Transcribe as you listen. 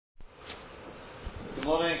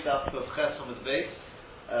base up of Ches on the base.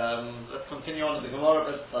 Let's continue on with the Gemara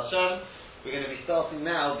of Hashem. We're going to be starting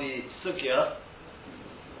now the Sugya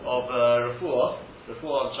of Refuah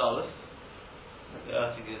on Shabbos.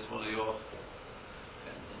 I think it's one of your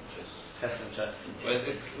pet interest.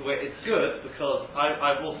 It's good because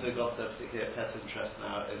I've also got a particular pet interest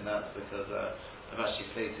now in that because I've actually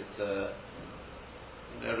slated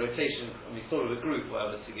a rotation, sort of a group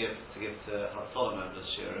whatever to give to Hatzalah members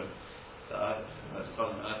Shirim. So I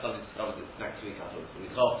suddenly discovered this next week. I thought the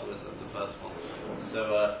week afterwards than the first one. So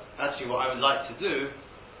actually, what I would like to do,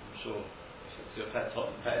 I'm sure if it's your pet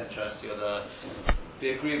interest, you'll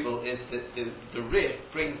be agreeable, is that the Rif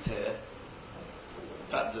brings here.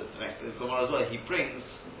 The next Gemara as well. He brings,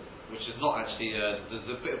 which is not actually. There's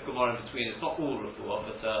a bit of Gemara in between. It's not all Refuah,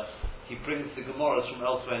 but he brings the Gemaras from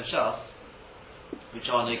elsewhere in Shas, which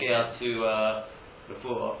are negea to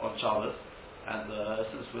Refuah on Shabbos, and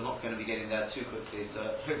since we're not going to be getting there too quickly, so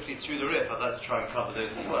hopefully through the Rif I'd like to try and cover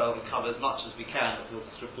those as well, and cover as much as we can because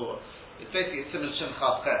it's Refuah. It's basically similar to Shem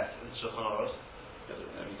Chaf Ches in Shulchan Aruch.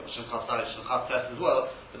 We've got Shem Chaf Sai, Shem Chaf Ches as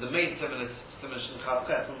well, but the main similar to Shem Chaf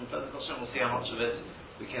Ches, and we'll see how much of it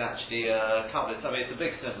we can actually cover. It's a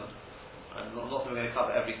big similar. I'm not going to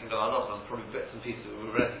cover every single halacha, probably bits and pieces that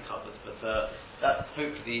we've already covered, but that's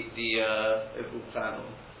hopefully the overall plan.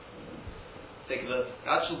 Take a look.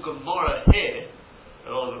 The actual Gemara here,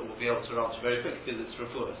 a lot of it will be able to answer very quickly because it's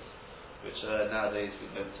refuahs, which nowadays we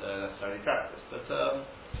don't necessarily practice. But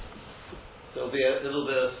there'll be a little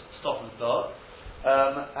bit of stop and start.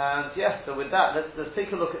 And yeah, so with that, let's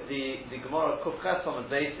take a look at the Gemara Kuf Ches on the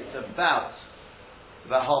base. It's about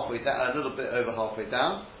halfway down, a little bit over halfway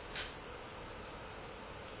down.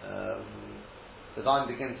 The line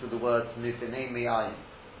begins with the words Mifinei Mi'ayin.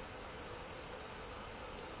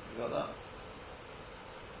 You got that?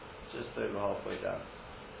 Just over halfway down.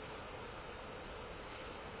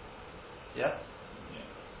 Yeah?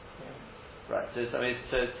 Right, so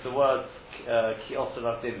it's the words Ki Osel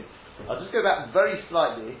Avdimi. I'll just go back very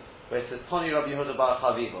slightly where it says Toni Rabbi Yehuda Bar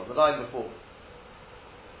Chaviva, the line before.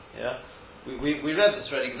 Yeah? We read this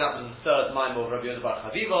already because that was the third mime of Rabbi Yehuda Bar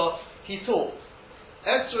Chaviva. He taught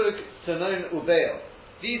Esrog, Tanon, Ubeil.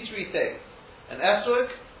 These three things. An Esrog,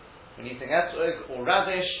 when you think Esrog, or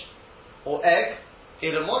radish, or egg,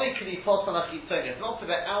 it's not for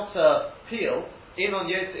the outer peel, they would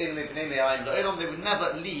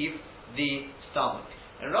never leave the stomach.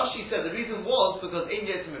 And Rashi said the reason was because in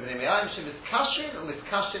Yotzim Ibn Shim is Kashin and with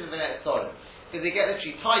Kashin and Sorim. Because they get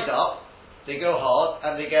literally tied up, they go hard,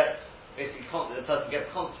 and they get, basically, the person gets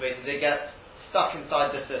constipated, they get stuck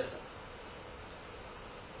inside the system.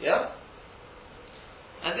 Yeah?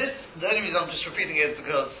 And this, the only reason I'm just repeating it is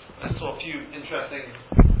because I saw a few interesting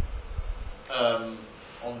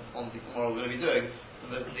on the Gemara we're going to be doing,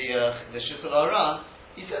 the Shittul Aran.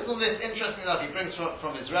 He says on this, interesting enough, he brings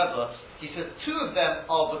from his Rebbe, he says two of them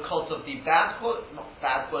are because of the bad quality, not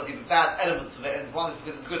bad quality, but bad elements of it, and one is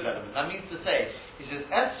because of the good element. That means to say, he says,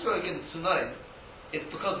 Esrog and Tzunon, it's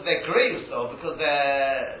because they're grey or because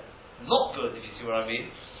they're not good, if you see what I mean.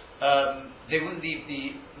 They wouldn't leave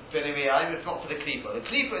the Benimiyayim if not for the Klippa. The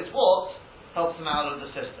Klippa is what helps them out of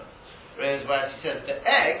the system. Whereas he says the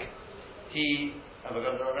egg, have I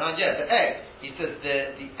got it around? Yeah, the egg. He says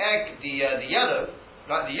the egg, the yellow,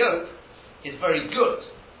 right, the yolk, is very good.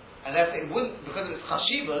 And therefore it wouldn't, because it's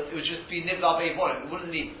chashivas, it would just be nivla beivorim, it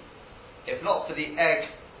wouldn't leave. If not for the egg,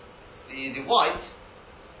 the white,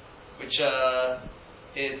 which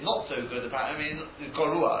is not so good, apparently,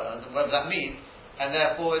 gorua, whatever that means, and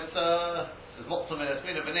therefore it's motzum and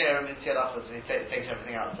esmina veneer and mitziyalachos, and he takes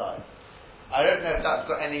everything outside. I don't know if that's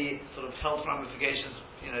got any sort of health ramifications,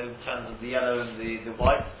 in terms of the yellow and the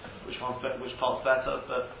white, which part's better,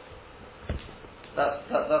 but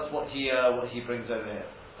that's what he brings over here.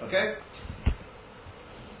 Okay?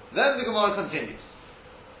 Then the Gemara continues.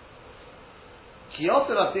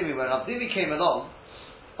 Kiyotel Avdimi, when Avdimi came along,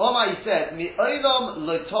 Omar, he said, Mi olam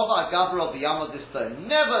lo tova gavra b'yamod stone.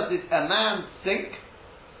 Never did a man sink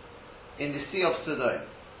in the sea of Sodom.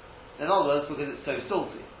 In other words, because it's so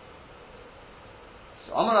salty.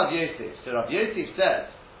 So Omar Rav Yosef. So Rav Yosef said,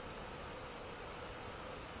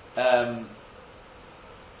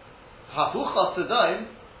 Hafucha Sodom,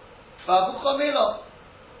 Hafucha Milah.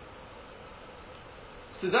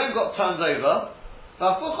 Sodom got turned over,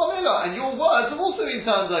 Hafucha Milah, and your words have also been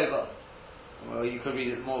turned over. Well, you could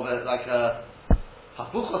read it more like a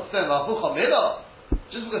Hafucha Stone, Hafucha Milah.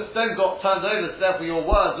 Just because stone got turned over, so therefore your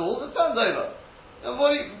words are also turned over. Now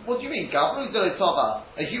what do you mean? Gavru Dele Tova.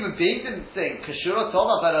 A human being didn't sink. Kashura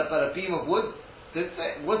Tova, but a beam of wood did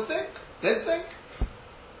sink. Wood sink? Did sink?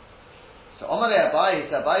 So Omar Abai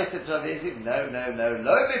said to Rav Yosef, no,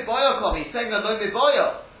 lo miboyakom. He's saying lo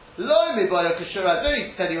miboya. Lo miboya kashur adoni.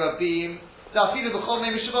 He's telling you a beam. He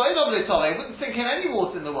wouldn't sink in any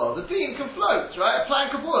water in the world. A beam can float, right? A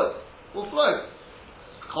plank of wood will float.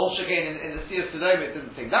 Kol Shekain in the Sea of Sodom it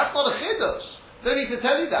didn't sink. That's not a chiddush. Don't need to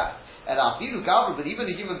tell you that. And Afilu Gavra, but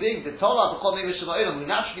even a human being, the Torah who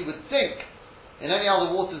naturally would sink in any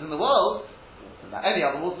other waters in the world, not any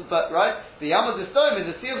other waters, but right, the Yamad Sodom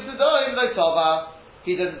in the Sea of Sodom, no Tova,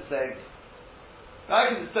 he didn't sink.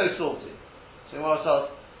 Right? Because it's so salty. So what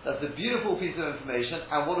else? That's a beautiful piece of information,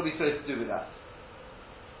 and what are we supposed to do with that?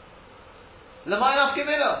 L'may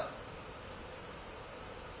nafkamina.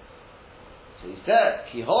 So he said,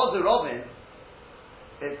 Ki holds a Robin,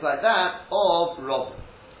 it's like that of Robin.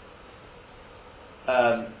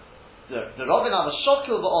 The Robin are the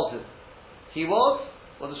Shokil v'Ozil. He was,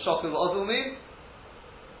 what does Shokil v'Ozil mean?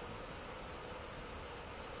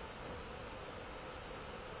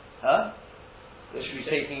 Huh? That should be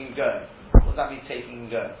taking and going. What does that mean, taking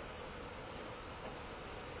and going?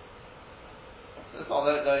 That's not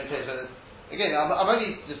the only case where this. Again, I'm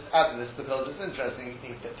only just adding this because it's interesting. You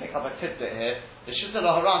can pick up a tidbit here. The Shita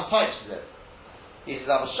Laharan touches it. He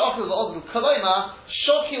says, "I'm a shokil v'ozil kaloma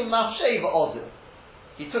shokil nafshei v'ozil."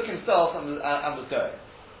 He took himself and was going.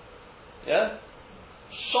 Yeah,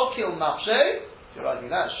 shokil nafshei. If you're writing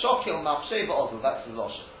that, shokil nafshei v'ozil. That's the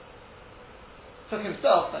lashon. Took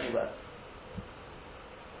himself and he went.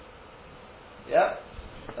 Yeah,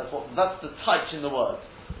 that's the touch in the word.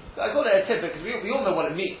 So I call it a tidbit because we all know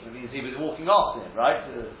what it means. It means he was walking after him, right?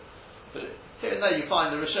 But here and there you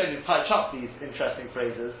find the Rishonim touch up these interesting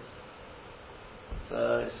phrases.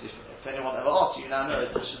 So if anyone ever asks you now, know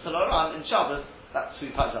it's the Shita Laharan in Shabbos. That's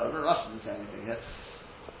who touched up. Rush didn't say anything here.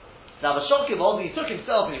 Now the Shokim he took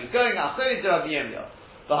himself and he was going after Rabbi Yirmiyah.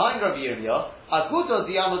 Behind Rabbi Yirmiyah, Agudo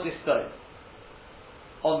Diamod Istoi.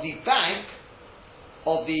 On the bank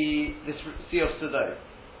of this Sea of Sodom.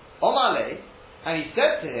 Omale, and he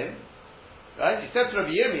said to him, right, he said to Rabbi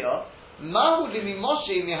Yirmiyah, Mahu limi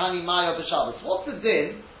Moshe mihani maya b'Shabbos. What's the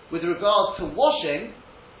din with regard to washing,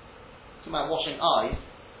 talking about washing eyes,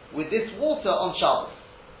 with this water on Shabbos?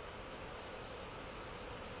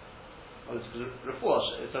 Oh, it's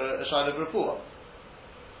a shayla of refuah.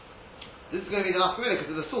 This is going to be the nafkamina because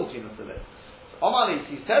of the saltiness of it. So Omale,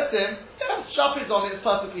 he said to him, yeah, Shabbos on it is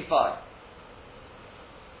perfectly fine.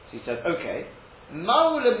 So he said, okay.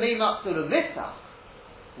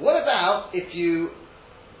 What about if you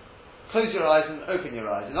close your eyes and open your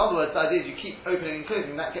eyes? In other words, the idea is you keep opening and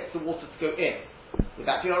closing, that gets the water to go in. Would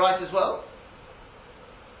that be alright as well?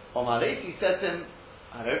 Omale, he said to him,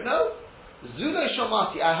 I don't know. Zulo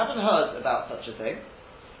Shomati, I haven't heard about such a thing.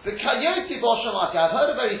 The Kayoti Bo Shomati, I've heard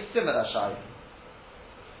a very similar shayla.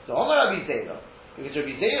 So Omar Rabbi Zera, because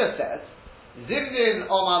Rabbi Zera said,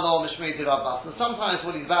 Zimnin Omar Lo Mishmei de Rav Masna. Sometimes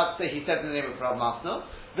what he's about to say, he said in the name of Rav Masna.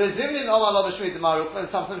 The Zimnin Omar Lo Mishmei de Marukva,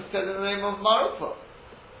 and sometimes he said in the name of Marukva.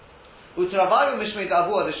 Utravayu Mishmei de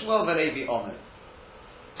Avua, the Shmuel Velevi Omer.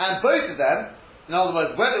 And both of them, in other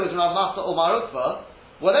words, whether it was Rav Masna or Marukva,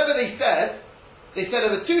 whatever they said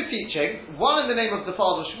there were two teachings, one in the name of the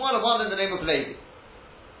father Shmuel and one in the name of Levi.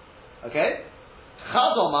 Okay?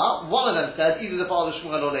 Chad Omar, one of them said, either the father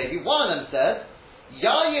Shmuel or Levi, one of them said,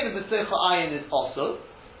 Yayin v'secha ayin is also.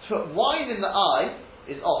 To put wine in the eye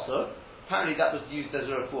is also. Apparently that was used as a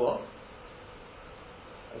refuah.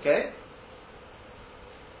 Okay?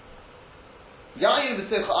 Yayin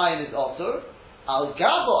v'secha ayin is also. Al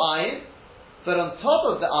gabo ayin, but on top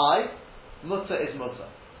of the eye, mutter is mutter.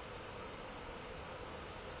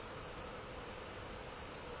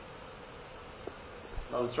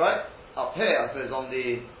 That's right. Up here, I suppose on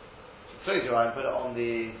the, close your eye and put it on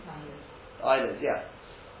the eyelids, yeah.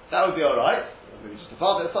 That would be alright. Maybe just a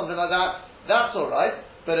part or something like that. That's alright.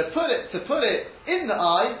 But to put it in the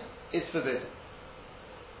eye is forbidden.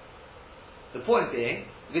 The point being,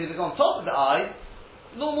 because if it's on top of the eye,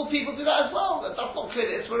 normal people do that as well. That's not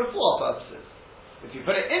clear that it's for refuah purposes. If you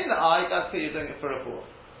put it in the eye, that's clear you're doing it for refuah.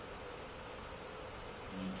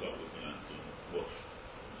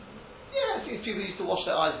 Yeah, it seems people used to wash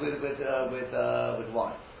their eyes with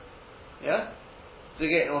wine. Yeah? So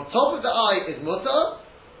again, on top of the eye is mutter,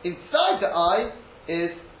 inside the eye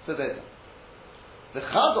is forbidden. The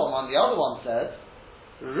Chadom on the other one says,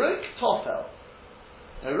 Ruk Tofel.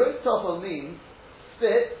 Now Ruk Tofel means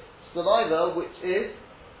spit, saliva, which is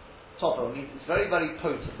Tofel, means it's very, very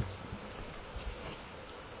potent.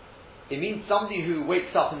 It means somebody who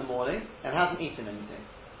wakes up in the morning and hasn't eaten anything.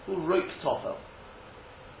 Called Ruk Tofel.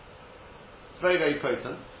 Very, very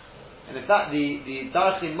potent. And in fact, the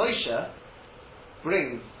Darchim Moshe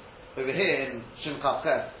brings over here in Shem Kaf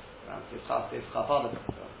Ches around Sif Chaf, the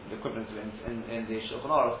equivalent of in the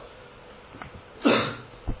Shulchan Aruch.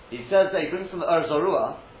 He says that he brings from the Ur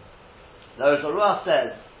Zarua. The Ur Zarua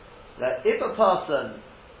says that if a person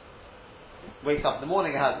wakes up in the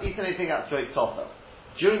morning and has eaten anything that's very tougher,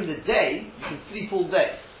 during the day you can sleep all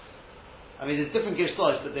day. I mean, there's different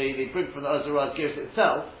girslos, but they bring from the Ur Zarua's girs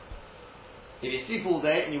itself. If you sleep all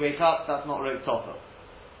day and you wake up, that's not rogue tougher.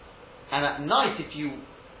 And at night,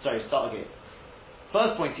 start again.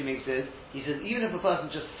 First point he makes is, he says, even if a person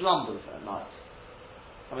just slumbers at night,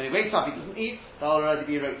 and when he wakes up, he doesn't eat, that'll already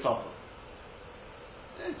be rogue tougher.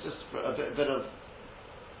 It's just a bit of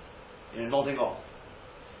nodding off.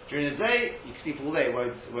 During the day, you can sleep all day, it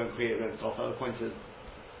won't create rogue tougher. The point is,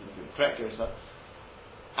 correct yourself.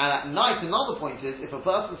 And at night, another point is, if a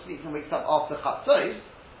person sleeps and wakes up after Chatzos,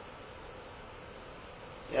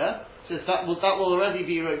 says that will already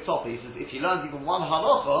be rogue tougher. He says, if he learns even one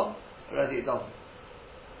halacha, already it doesn't.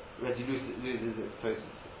 Already loses its potency.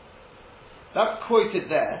 That's quoted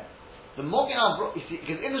there. The Mogen Avraham, you see,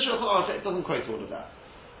 because in the Shulchan Aruch it doesn't quote all of that.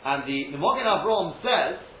 And the Mogen Avraham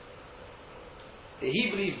says that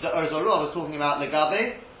he believes that Ur Zarua was talking about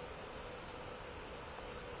Legabe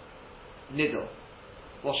Nidor,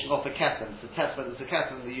 washing off a ketan. It's a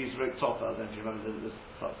ketan they use root topper. I don't know if you remember this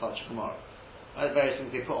such a Gemara. Right, various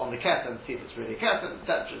things they put on the ketan to see if it's really a ketan,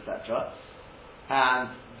 etc., etc.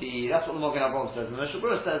 And that's what the Mogen Avraham says. And the Mishnah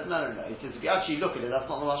Berurah says, no. He says, if you actually look at it, that's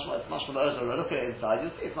not the mashma, it's mashma the Ur Zarua. Look at it inside,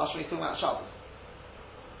 you'll see it's mashma he's talking about Shabbos.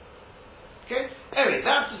 Okay? Anyway,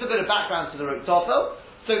 that's just a bit of background to the root topper.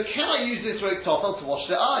 So can I use this root topper to wash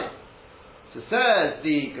the eye? So says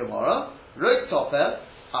the Gemara, root topper,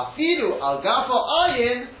 afilu al gafa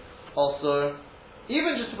ayin, also,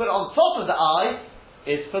 even just to put it on top of the eye,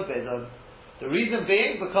 is forbidden. The reason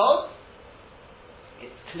being because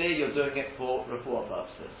it's clear you're doing it for refuah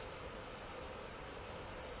purposes.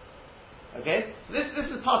 Okay? So this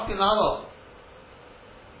is Paskin Halacha.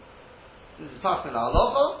 This is Paskin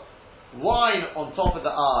Halacha. Wine on top of the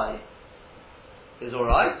eye is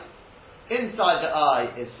alright. Inside the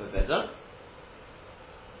eye is forbidden.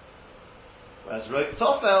 Whereas Rok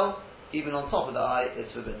Tofel, even on top of the eye,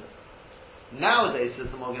 is forbidden. Nowadays, says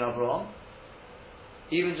the Mogen Avraham,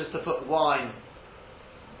 even just to put wine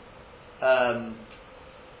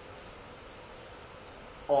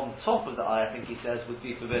on top of the eye, I think he says, would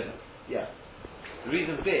be forbidden. Yeah. The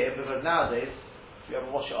reason being, because nowadays, if you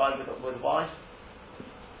ever wash your eye with wine,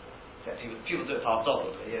 people do it for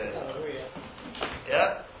 $5,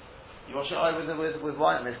 yeah. You wash your eye with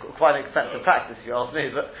wine, I mean, it's quite an expensive practice if you ask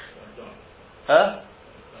me, but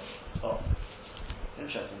oh,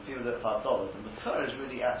 interesting, people do it for $5, and the Torah is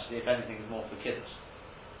really actually, if anything, is more for kiddush.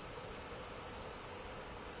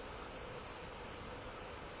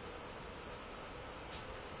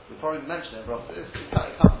 We probably mentioned it, but it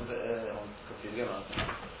comes a bit on Kufir Gimel.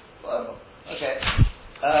 Whatever. Okay.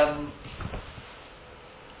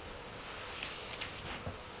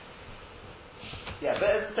 Yeah, but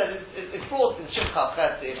as I said, it's brought in Shimcha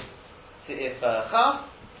Ches if Chaf,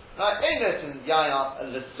 right? Einos in Yaya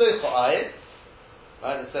L'Socho Ayin,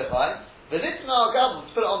 right? L'Socho Ayin. But this now Gabel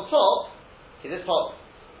to put it on top. Okay, this part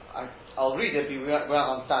I'll read it, but we won't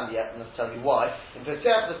understand it yet, and I'll tell you why. In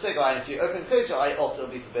Pesach L'Socho Ayin, if you open and close your eye, also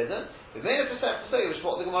will be forbidden. But then in Pesach L'Socho, which is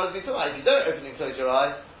what the Gemara has been talking about, if you don't open and close your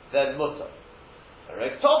eye, then mutter.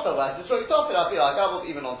 Rok Tofel, this Rok Tofel, I feel like I will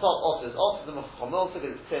even on top, otters the Mufchomol,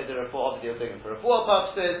 because it's clear the report, obviously you're doing it for refuah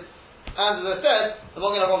purposes. And as I said, the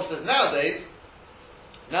Mogen Avraham says nowadays,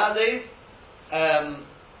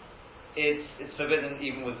 it's forbidden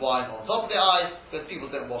even with wine on top of the eyes, because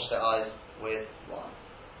people don't wash their eyes with wine.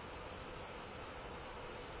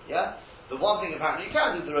 Yeah? The one thing apparently you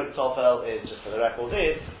can do with the Rok Tofel is, just for the record,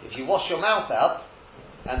 is, if you wash your mouth out,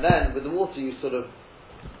 and then with the water you sort of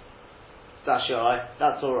dash your eye,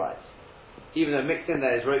 that's alright. Even though mixed in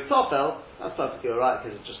there is Rok Tofel, that's perfectly alright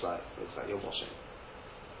because it's just like, looks like you're washing.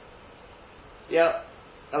 Yeah,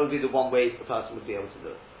 that would be the one way a person would be able to do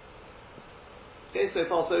it. Okay, so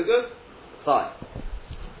far so good? Fine.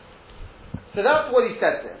 So that's what he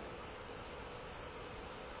said to him.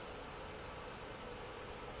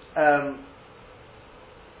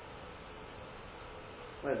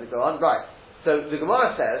 Where does it go on? Right. So the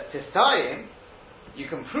Gemara says, Tistayim, you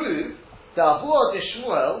can prove the Avuah de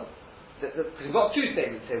Shmuel, because we've got two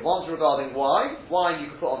statements here. One's regarding wine you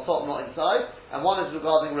can put on top, not inside, and one is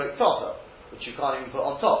regarding Rok Tofel, which you can't even put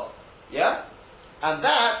on top. Yeah? And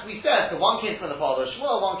that, we said, the one came from the father of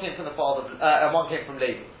Shmuel, one came from and one came from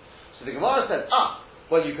Levi. So the Gemara says,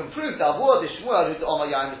 well you can prove the Avuah de Shmuel, who's the Omar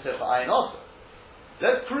Yain B'Sircha Ayin also.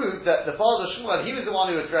 Let's prove that the father of Shmuel, he was the one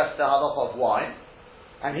who addressed the halacha of wine,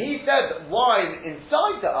 And he said that wine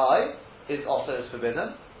inside the eye is also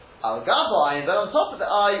forbidden. Al Gabayin, but on top of the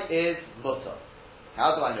eye is mutter.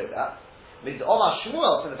 How do I know that? Because Omar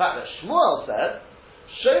Shmuel, from the fact that Shmuel said,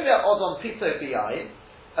 Shomer Odom Pito Biyayin,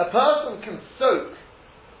 a person can soak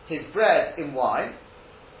his bread in wine,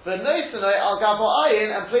 but no Sunay Al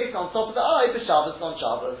Gabayin, and place it on top of the eye, for Shabbos on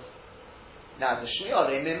Shabbos. Now, the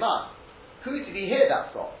Shmiolei Mimah, who did he hear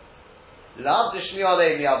that from? Lav the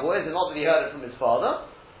Shmiolei Miyavu, is it not that he heard it from his father?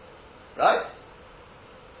 Right?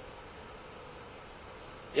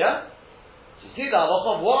 Yeah? So you see the halach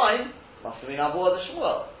of wine must have been Abu the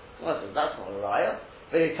Shmuel. Well, that's not a raya.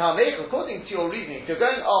 But according to your reasoning, if you're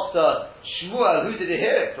going after Shmuel, who did he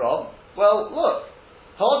hear it from? Well, look,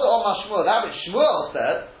 Hada Omar Shmuel, that which Shmuel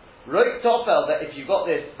said, wrote Tofel that if you got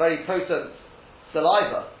this very potent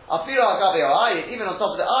saliva, Afira Agabi eye, even on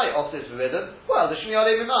top of the eye, also is forbidden. Well, the Shmuel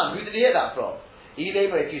Miman, who did he hear that from? If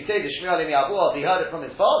you say the Shmuel Abu, he heard it from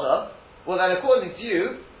his father, well then according to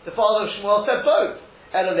you, the father of Shmuel said both.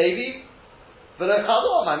 Ela Levi, but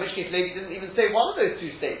my Mishkif Levi didn't even say one of those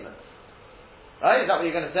two statements. Right? Is that what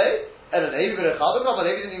you're going to say? Ela Levi, but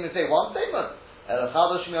Levi didn't even say one statement. Ela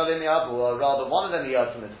Chado Shmuel Abu, or rather one of them he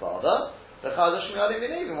heard from his father. The Chado Shmuel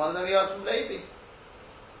Levi, one of them he heard from Levi.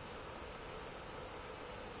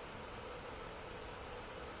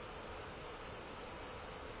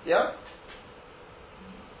 Yeah?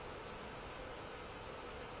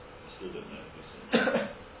 Still don't know.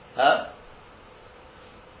 Huh?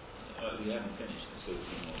 We haven't finished, so it's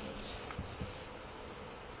more minutes.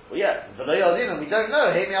 Well, yeah, but we don't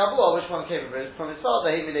know. Hemi Abu, which one came from his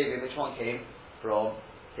father? Hemi Levi, which one came from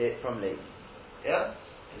Levi? Yeah,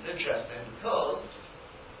 it's interesting because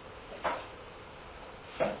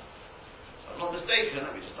if I'm not mistaken.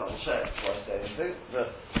 Let me just double check before I say anything. But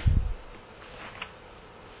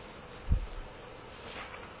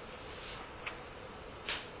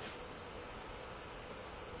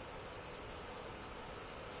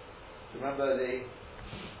remember the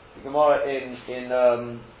Gemara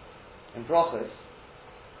in Brachos,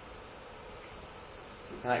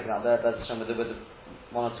 connecting out there, that's some with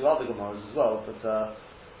one or two other Gemaras as well, but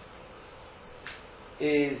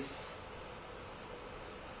is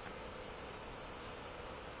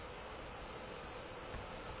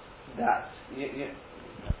that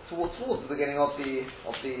towards the beginning of the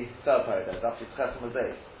third paragraph, after Chesed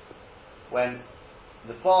Days, when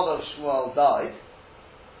the father of Shmuel died.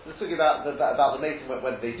 Let's talk about the mating,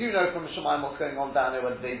 whether they do know from Shemaim what's going on down there,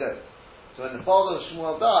 whether they don't. So when the father of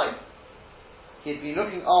Shmuel died, he'd been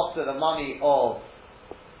looking after the money of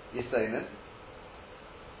Yisonim,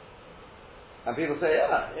 and people say,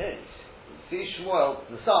 see Shmuel,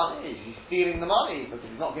 the son, he's stealing the money because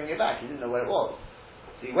he's not giving it back. He didn't know where it was.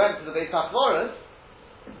 So he went to the Beit HaKvoros,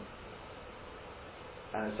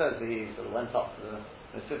 and it says that he sort of went up to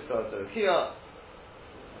the Sisko of the Rukia,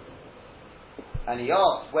 and he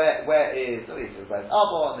asked, where's Abba?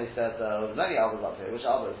 And they said, there's many Abbas up here. Which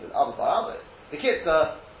Abba? He said, Abba by Abba. The kids,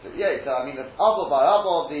 the Abba by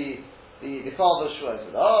Abba, the father of Shmuel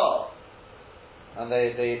said, and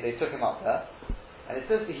they took him up there. And it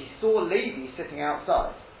says that he saw Levi sitting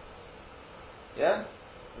outside. Yeah?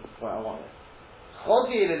 That's the point I wanted.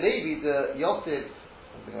 Chodzi le Levi the Yosef,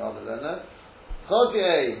 something other than that.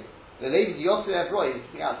 Chodzi le Levi the Yosef Ebroi, he's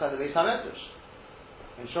sitting outside the Beis HaMedrash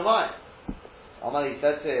in Shammai. Amali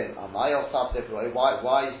said to him, why are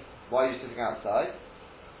you sitting outside?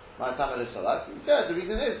 My time at Salat. He said, the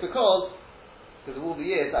reason is because of all the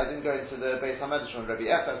years I didn't go into the Beis HaMedrash when Rabbi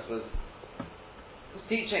Efes was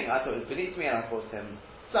teaching. I thought it was beneath me and I caused him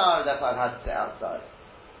sorrow, therefore I've had to sit outside.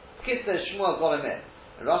 The kid says Shmuel got him in.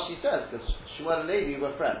 And Rashi says, because Shmuel and Levi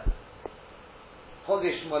were friends.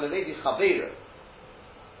 Chodei Shmuel and Levi Chaveru.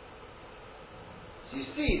 So you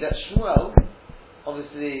see that Shmuel,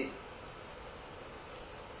 obviously,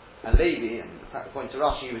 and Levi, and according to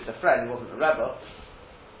Rashi, he was a friend, he wasn't a rebel.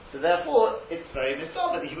 So therefore, it's very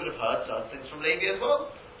misdone that he would have heard certain things from Levi as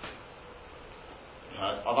well. He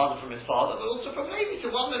heard other from his father, but also from Levi.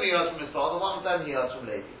 So one of them he heard from his father, one of them he heard from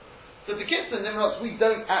Levi. So the Kitzur and Nimrod, we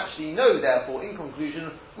don't actually know, therefore, in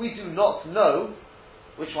conclusion, we do not know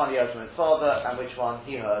which one he heard from his father and which one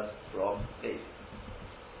he heard from Levi.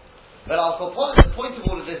 But the point of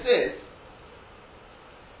all of this is,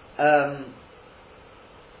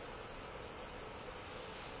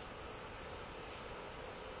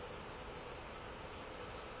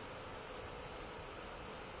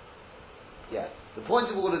 the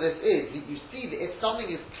point of all of this is that you see that if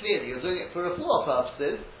something is clear that you're doing it for refuah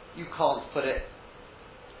purposes, you can't put it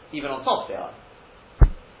even on top of the eye.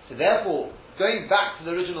 So therefore, going back to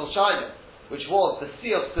the original Shiloh, which was the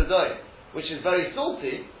Sea of Sodom, which is very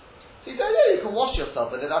salty, So he said, yeah, you can wash yourself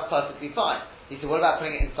with it, that's perfectly fine. He said, what about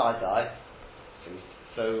putting it inside the eye?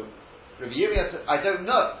 So Rabbi Yirmiyah said, I don't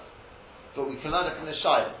know, but we can learn it from the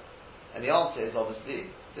Shaila. And the answer is, obviously,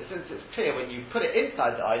 that since it's clear when you put it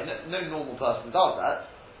inside the eye, no normal person does that,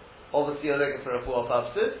 obviously you're looking for refuah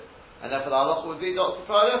purposes, and therefore the halacha would be Dr.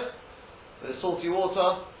 Freilich, with the salty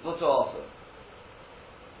water, not to also.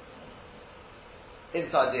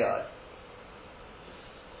 Inside the eye.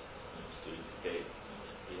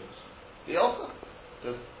 The also.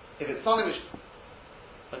 Because if it's something which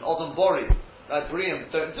an Odom Bori, that Briam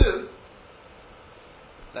don't do,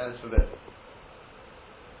 then it's forbidden.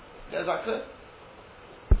 Yeah, is that clear?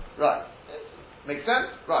 Right. Makes sense?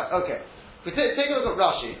 Right, okay. But take a look at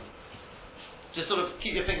Rashi. Just sort of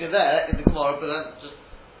keep your finger there in the Gemara, but then just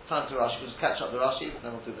turn to Rashi. We'll just catch up the Rashi, and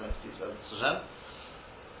then we'll do the next piece of Hashem.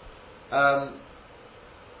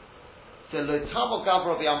 So Lo Tamo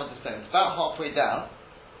Gavra B'Yama D'Stone. It's about halfway down.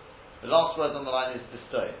 The last word on the line is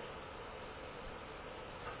D'Stone.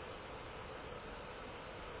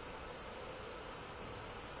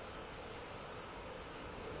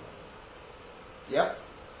 Yeah?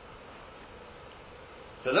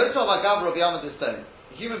 So Lo Tamo Gavra B'Yama D'Stone.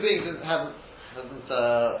 Human beings hasn't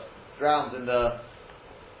drowned in the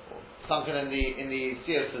sunken in the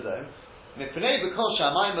sea of Sodom. Mipnei because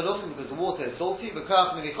Shamayim Malachim, because the water is salty,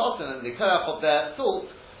 B'Kach Minichosin, and the Koach of their salt,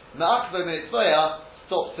 Ma'akva Mitzvah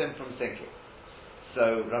stops him from sinking.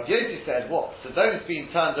 So Rav Yossi said, what? Sodom's been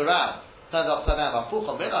turned upside down.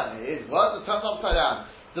 His words are turned upside down.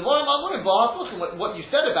 The one what you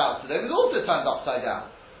said about Sodom is also turned upside down.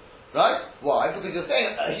 Right? Why? Because you're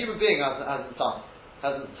saying a human being hasn't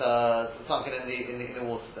sunken in the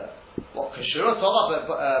water there. What? Kashura Tova,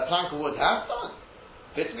 but a plank of wood has sunk?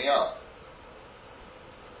 Fits me up.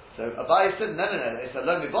 So Abaye said, no, it's a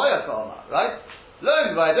Lomi Boya Kama, right?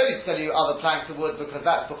 Lomi Boya, I don't need to tell you other planks of wood because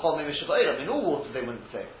that's B'chol Mimishachayim. In all waters they wouldn't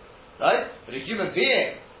sink. Right? But a human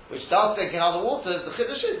being, which does sink in other waters, the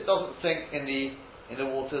Chiddush is, doesn't sink in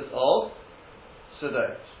the waters of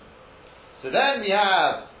Sodom. So then we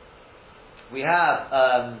have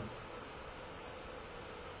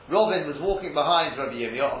Robin was walking behind Rabbi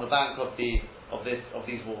Yirmiyah on the bank of these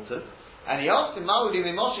waters, and he asked him, and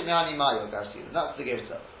that's the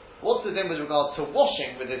Gemara. What's the thing with regard to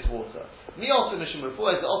washing with this water? Me also mishum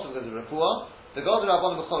refuah is also because of refuah. The God of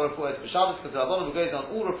Rabbanon b'chol refuah is b'Shabbos because Rabbanon goes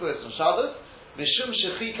on all refuahs on Shabbos. Mishum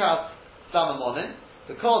shechikas samamonin,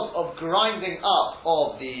 because of grinding up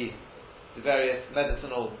of the various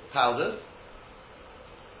medicinal powders.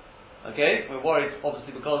 Okay, we're worried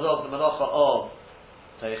obviously because of the malacha of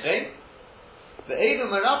Teichei. The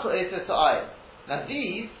Eidu Merapo Eises Ta'ayim. Now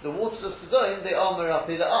these, the waters of Sodom, they are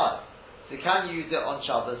Merapi Da'ai. So can you use it on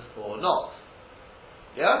Shabbos or not?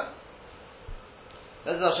 Yeah?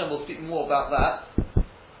 Let's Hashem will speak more about that.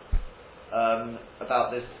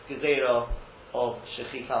 About this Gezerah of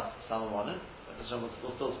Shechikas Samamonim. Hashem will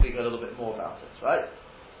still speak a little bit more about it, right?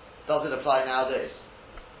 Does it apply nowadays?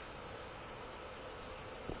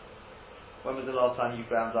 When was the last time you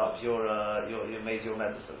ground up you made your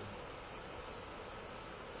medicine?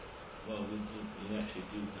 Well, we actually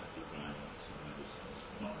do have to grind up some medicines,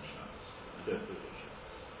 not on Shabbos. We don't do it on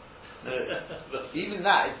Shabbos. Even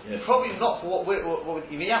that, it's probably not for what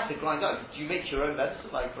you may have to grind up. Do you make your own medicine,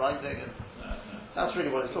 like grinding? No. That's really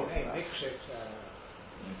what it's talking about.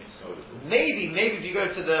 Soda. Maybe if you go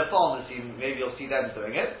to the pharmacy, maybe you'll see them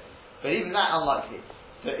doing it. But even that, unlikely.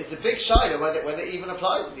 So it's a big shiloh whether it even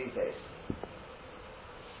applies these days.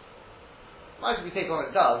 Might be taken on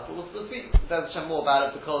it does, but we'll speak more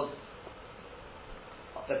about it because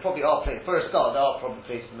there probably are places. For a start, there are probably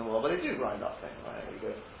places in the world where they do grind up things. Right, there you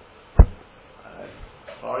go.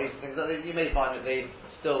 Far East things. You may find that they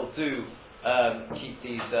still do keep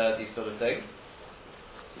these sort of things.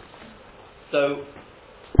 So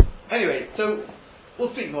anyway,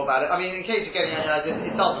 we'll speak more about it. I mean, in case you're getting any ideas,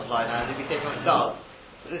 it does apply now. If you take on it does.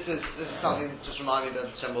 So this is something. Just remind me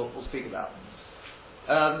that we'll speak about.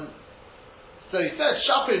 So he said,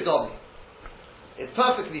 Shapir Domi. It's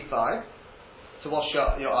perfectly fine to wash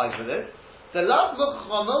your eyes with it. The last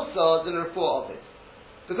mucha the report of it.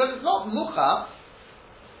 Because it's not mucha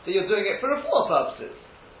that you're doing it for refuah purposes.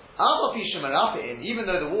 Even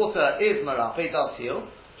though the water is marape, it does heal.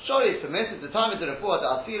 Surely it's permitted the time of the refuah to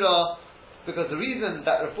asira, because the reason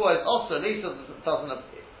that refuah is also is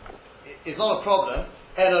not a problem.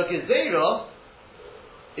 Elo gezerah.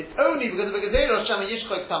 It's only because of a Gezerah Shema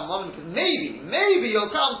Yishkoik Samamonim, because maybe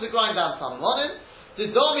you'll come to grind down Samamonim, the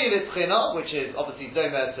Domi Litzchina, which is obviously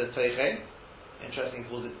Domer to Teichen, interesting he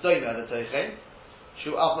calls it Domer to Teichen,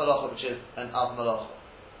 Shu Av Malacha, which is an Av Malacha.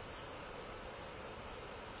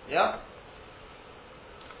 Yeah?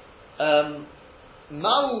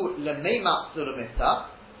 Ma'u lemeimat miftach.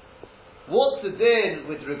 What's the din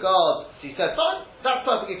with regard? So he said, fine, that's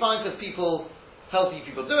perfectly fine because healthy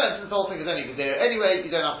people do it, and since the whole thing is only Gezerah anyway,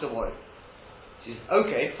 you don't have to worry. She says,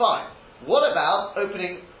 okay, fine. What about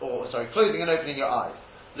closing and opening your eyes?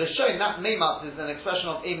 L'shoin, that meimat is an expression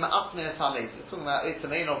of ima'at min es-hameis. It's talking about it's a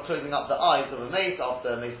main of closing up the eyes of a mace.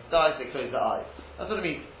 After a mace dies, they close the eyes. That's what it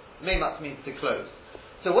means. Meimat means to close.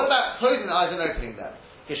 So what about closing the eyes and opening them?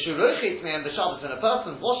 Keshurochit me'en b'Shabbos, when a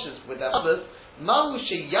person washes with their Shabbos, Mahu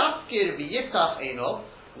sheyaskir v'yiftach einov.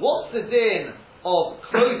 What's the din of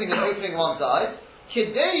closing and opening one's eyes?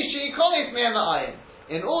 Kidei sheyikonif me'en ha'ayin,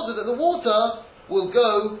 in order that the water will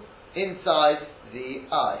go inside the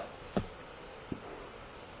eye.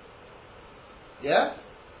 Yeah?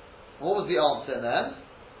 What was the answer then?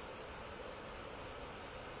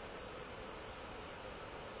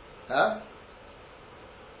 Huh?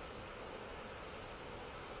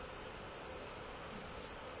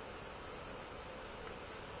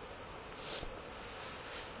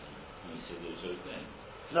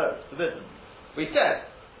 No, it's forbidden. We said,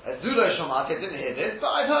 Zulo Shamati, I didn't hear this, but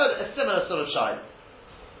I've heard a similar sort of shayla.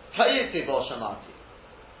 Hayiti Bo Shamati.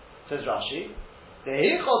 Says Rashi,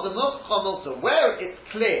 where it's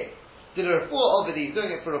clear that a refuah over these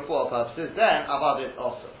doing it for refuah purposes, then Avad it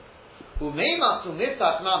also. So when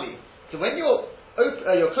you're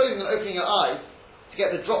closing and opening your eyes to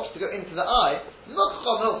get the drops to go into the eye,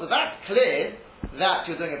 so that's clear that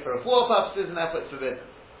you're doing it for refuah purposes and therefore it's forbidden.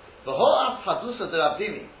 The whole as hadusa de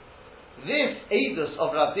Rabdimi, this edus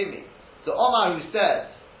of Rabdimi, the Omar who says,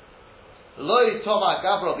 Loi Toma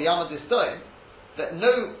Gabra B'Yamad Distoim, that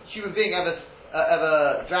no human being ever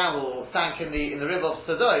drowned or sank in the river of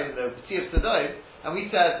Sodom, the sea of Sodom, and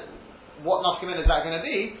we said, what nafkamin is that going to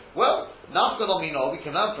be? Well, nafkalomino, we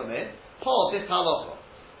can learn from it. This halacha.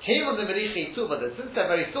 Came on the merichi tuba, that since they're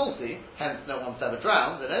very salty, hence no one's ever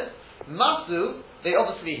drowned in it. Masu, they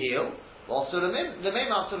obviously heal. Also,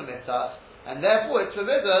 and therefore it's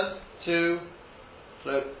forbidden to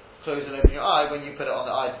close and open your eye when you put it on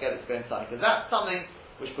the eye to get it to go inside. Because that's something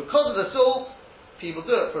which, because of the salt, people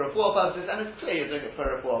do it for refuah purposes, and it's clear you're doing it for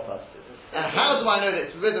refuah purposes. And how do I know that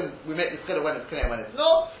it's forbidden? We make this clear when it's clear and when it's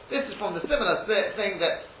not. This is from the similar thing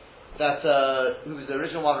that who was the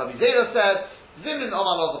original one, Rabbi Zera said, Zimrin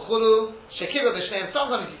Omar Lo V'chulu, Shekira V'shneim,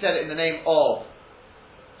 sometimes he said it in the name of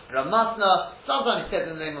Ramasna, sometimes he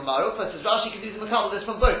said in the name of Marufa. Says Rashi could use the makabel this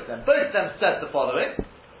from both of them. Both of them said the following,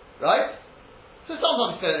 right? So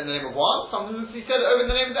sometimes he said it in the name of one, sometimes he said it over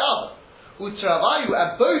in the name of the other. Utravayu,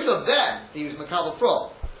 and both of them he was makabel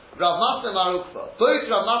from Rav Masna and Marukva. Both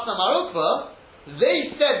Rav Masna and Marukva,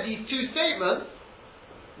 they said these two statements,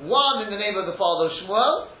 one in the name of the father of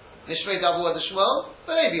Shmuel, Nishmei Davu the Shmuel,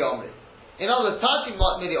 but maybe Omri. In other words, Tati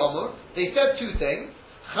Mili Omur, they said two things.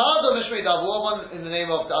 Chad of Nishmei Davu, one in the name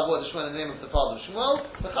of Davu the Shmuel, in the name of the father of Shmuel,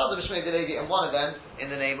 the Chad of Nishmei the Levi, and one of them in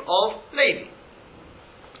the name of Levi.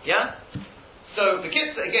 Yeah? So the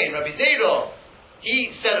kids again, Rabbi Zera,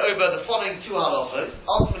 he said over the following two halachos,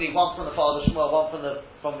 ultimately one from the father of Shmuel, one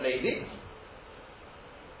from Levi.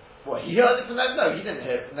 What, he heard it from them? No, he didn't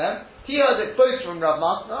hear it from them. He heard it both from Rav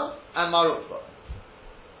Masna and Marukva.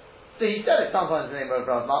 So he said it sometimes in the name of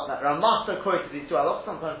Rav Masna. Rav Masna quoted these two halachos,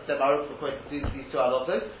 sometimes he said Marukva quoted these two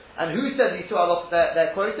halachos. And who said these two halachos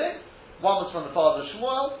they're quoting? One was from the father of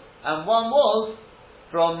Shmuel, and one was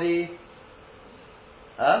from the...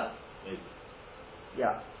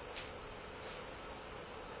 Yeah.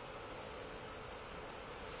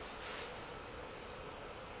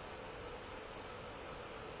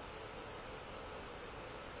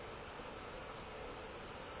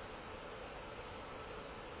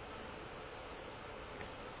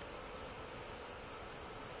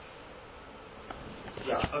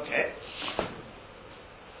 Okay.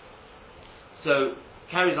 So,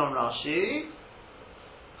 carries on Rashi.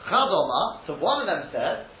 Chadoma, so one of them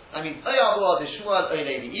said, either the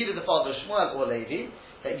father of Shmuel or Levi,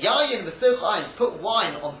 that Yayin the Soch Ayin, put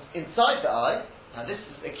wine on inside the eye. Now this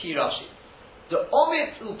is a key Rashi. The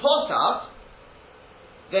Omit Uposat,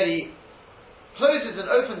 that he closes and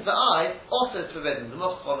opens the eye, also is forbidden. The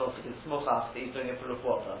Mochon also is Smochas, he's doing it for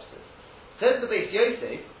report purposes. Says the Beis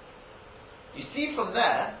Yosef, you see from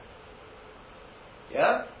there,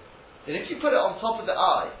 yeah, that if you put it on top of the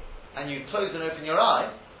eye and you close and open your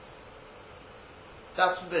eye,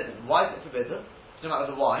 that's forbidden. Why is it forbidden? No matter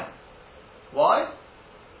the why. Why?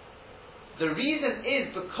 The reason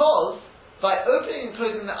is because by opening and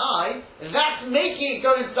closing the eye, that's making it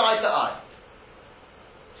go inside the eye.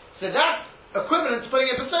 So that's equivalent to putting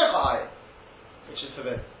a Pesach eye, which is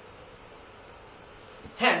forbidden.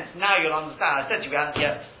 Hence, now you'll understand. I said to you we hadn't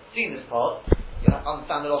yet seen this part. you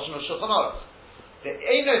understand the Lashon of Shulchan Aruch. The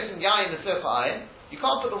Einos and Yain, the Sofa Ayin, you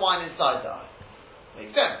can't put the wine inside the eye.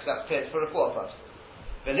 Makes sense, because that's clear for refuah purposes.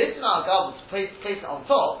 But listen our God to place it on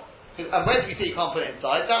top, and where do we say you can't put it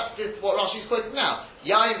inside? That's just what Rashi's quoting now.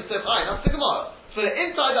 Yain, the Sofa Ayin, that's the Gemara. So the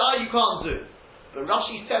inside the eye you can't do. But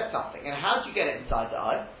Rashi said something, and how do you get it inside the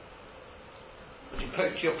eye? Would you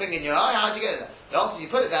put your finger in your eye? How do you get it there? The answer is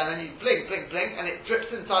you put it down and you blink, blink, blink, and it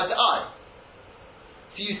drips inside the eye.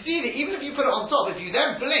 So you see that even if you put it on top, if you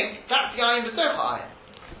then blink, that's the eye in the sofa eye.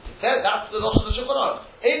 That's the Lashon of Shulchan Aruch.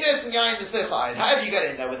 Einos and Yain the sofa eye. However you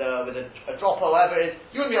get it in there with a drop or whatever it is,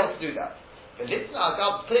 you wouldn't be able to do that. But listen, our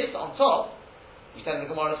God place it on top. You said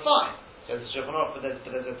in the Gemara, fine. So the Shulchan Aruch, but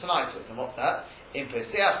there's a tonight to it. And what's that? In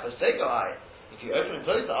Pesach, Pesach eye. If you open and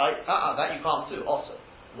close the eye, that you can't do. Also,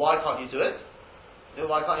 why can't you do it?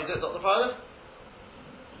 Why can't you do it, Dr. Friday?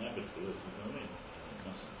 Yeah, because you know what I mean.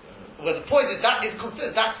 Well, the point is that is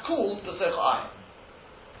considered, that's called the Socha Ayin.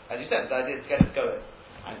 As you said, the idea is to get it going.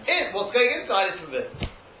 And if what's going inside is forbidden.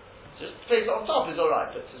 Just place it on top is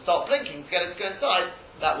alright, but to start blinking to get it to go inside,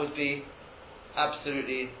 that would be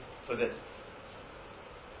absolutely forbidden.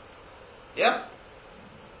 Yeah?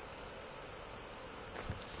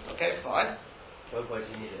 Okay, fine. Why do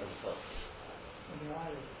you need it on top?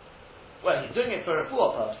 Well, he's doing it for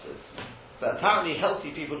refuah purposes. But apparently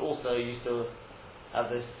healthy people also used to have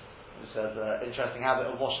this interesting habit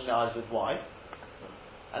of washing their eyes with wine.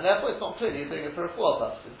 And therefore it's not clear you're doing it for refuah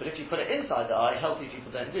purposes. But if you put it inside the eye, healthy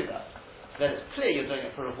people don't do that. Then it's clear you're doing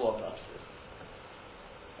it for refuah purposes.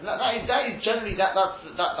 And that is generally, that's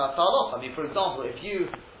our off. I mean, for example,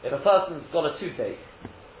 if a person's got a toothache,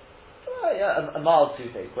 a mild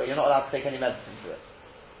toothache, where you're not allowed to take any medicine for it.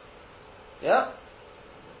 Yeah?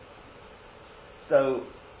 So,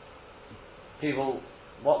 people,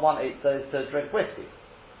 what one eats is to drink whiskey.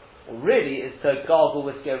 Well, really, it's to gargle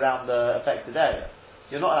whiskey around the affected area.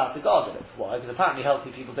 You're not allowed to gargle it. Why? Because apparently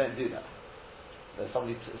healthy people don't do that. There's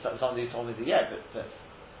somebody told me that, yeah, but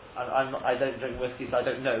I don't drink whiskey, so I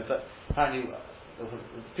don't know, but apparently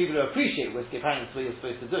people who appreciate whiskey, apparently that's what you're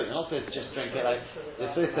supposed to do. You're not supposed to just drink it like,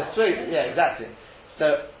 you're supposed to swig it. Yeah, exactly.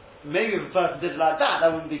 So, maybe if a person did it like that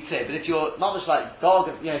wouldn't be clear. But if you're not much like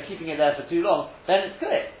gargle, keeping it there for too long, then it's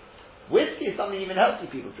clear. Whiskey is something even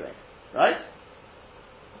healthy people drink, right?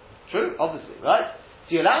 True, obviously, right?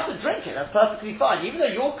 So you're allowed to drink it. That's perfectly fine, even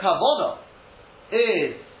though your kavanah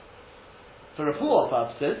is for refuah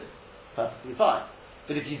purposes. Perfectly fine.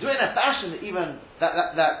 But if you do it in a fashion that even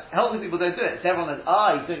that healthy people don't do it, so everyone says,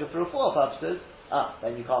 he's doing it for refuah purposes,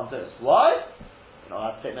 then you can't do it. Why? You're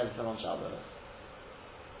not allowed to take medicine on Shabbos.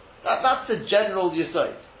 That's the general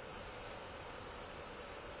yesod.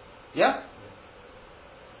 Yeah?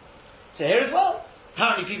 So here as well,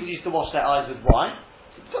 apparently people used to wash their eyes with wine.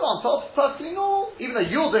 So put it on top, it's perfectly normal. Even though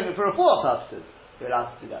you're doing it for refuah purposes, you're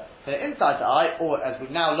allowed to do that. So inside the eye, or as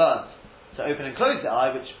we've now learned, to open and close the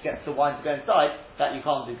eye, which gets the wine to go inside, that you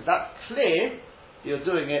can't do, because that's clear you're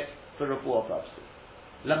doing it for refuah purposes.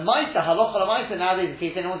 Lamaita, halacha lamaita, nowadays, in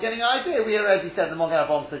case anyone's getting an idea, we already said the Magen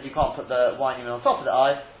Avraham says you can't put the wine even on top of the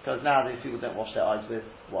eye, because nowadays people don't wash their eyes with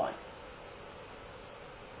wine.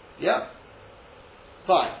 Yeah?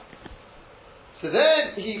 Fine. So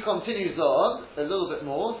then he continues on, a little bit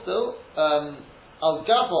more still, al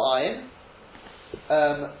gabo ayin,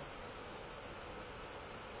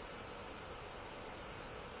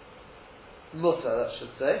 mutter, that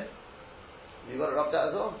should say. You got it rubbed out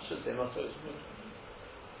as well? Should say mutter.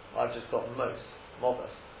 I've just got most.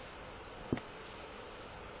 Modest.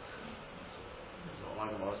 That's not what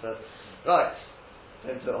my Gemara said. Right.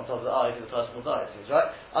 Don't put it on top of the eye because the person will die, it seems,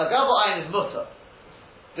 right? Al-Gabo Ayin is mutter.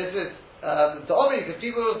 This is, the Omri, because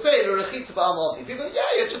people will say, people go,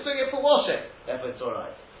 yeah, you're just doing it for washing. Therefore it's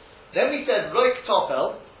alright. Then we said, Roik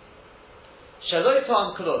Topel, Shaloi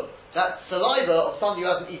Tam Kulud. That's saliva of someone who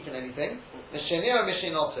hasn't eaten anything. Mishenir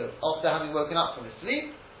Mishenotu, after having woken up from his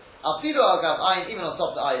sleep. Afilu Agav Ayin, even on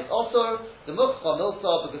top of the eye is also. The Mukhcha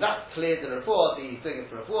Milsa, because that's clear the refuah, he's doing it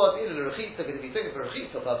for refuah. Even the Rechitza, because if he's doing it for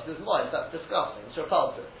Rechitza purposes, why? That's disgusting. It's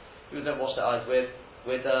repulsive. People don't wash their eyes with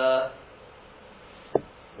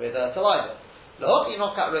saliva. L'hoch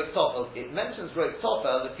Yinokat Roik Tofel, it mentions Roik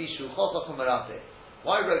Tofel, the Pishu Chosach Umarate.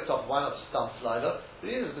 Why Roik Tofel? Why not just some saliva? The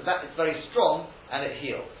reason is because that is very strong and it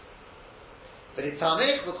heals. But it's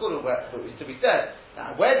Tamech V'Kulu, which is to be said.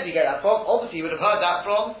 Now, where did he get that from? Obviously, he would have heard that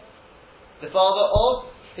from the father of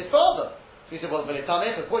his father. So he said, well,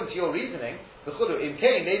 Tamech, according to your reasoning, V'Kulu, in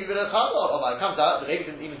Cain, maybe it comes out that Levi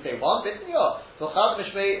didn't even say one, bit in your. So Chad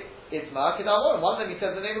Mishmei Itzma Kedamor, and one of them he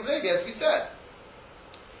says the name of Levi, as we said.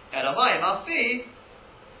 And Amai must be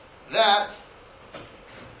that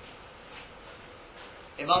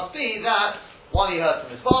One he heard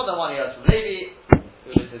from his father, one he heard from Levi,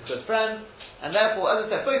 who is his good friend, and therefore, as I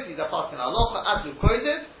said, both these are passing our halacha, as we've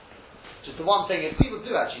quoted. Just the one thing is, people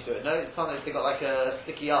do actually do it, no? Sometimes they got like a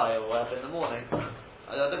sticky eye or whatever in the morning.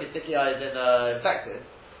 I don't mean sticky eye as in infected.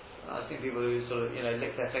 I've seen people who sort of,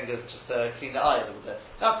 lick their fingers just to clean their eye a little bit.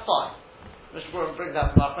 That's fine. Mr. Burham brings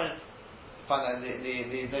that from our friend. Find that in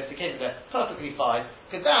the notification there. Perfectly fine.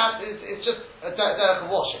 Because that is just a derech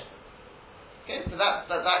of washing. Okay? So that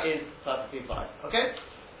is perfectly fine. Okay?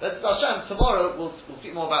 Let's Hashem, tomorrow we'll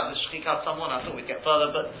speak more about the Shchikat someone. I thought we'd get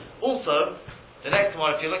further, but also the next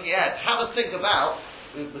tomorrow, if you're looking ahead, have a think about.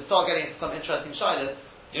 We'll start getting into some interesting shilas.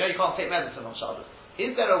 You can't take medicine on Shabbos.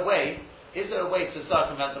 Is there a way to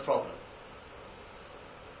circumvent the problem?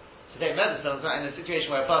 To take medicine in a situation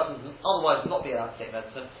where a person would otherwise not be allowed to take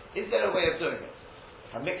medicine, is there a way of doing it?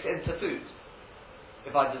 If I mix it into food,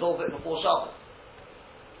 if I dissolve it before Shabbos,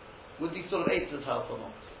 would these sort of aids help or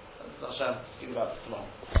not? That's Hashem, speak about this tomorrow.